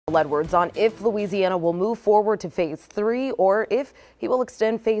Edwards on if Louisiana will move forward to phase 3 or if he will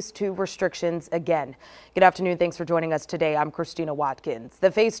extend phase 2 restrictions again. Good afternoon. Thanks for joining us today. I'm Christina Watkins.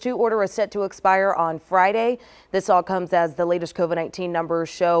 The phase 2 order is set to expire on Friday. This all comes as the latest COVID-19 numbers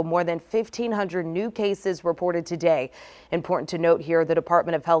show more than 1,500 new cases reported today. Important to note here, the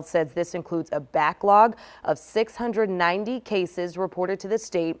Department of Health says this includes a backlog of 690 cases reported to the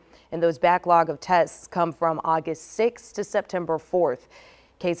state, and those backlog of tests come from August 6th to September 4th.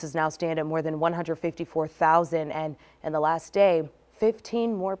 Cases now stand at more than 154,000, and in the last day,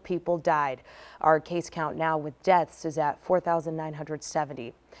 15 more people died. Our case count now with deaths is at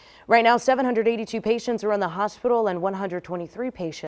 4,970. Right now, 782 patients are in the hospital and 123 patients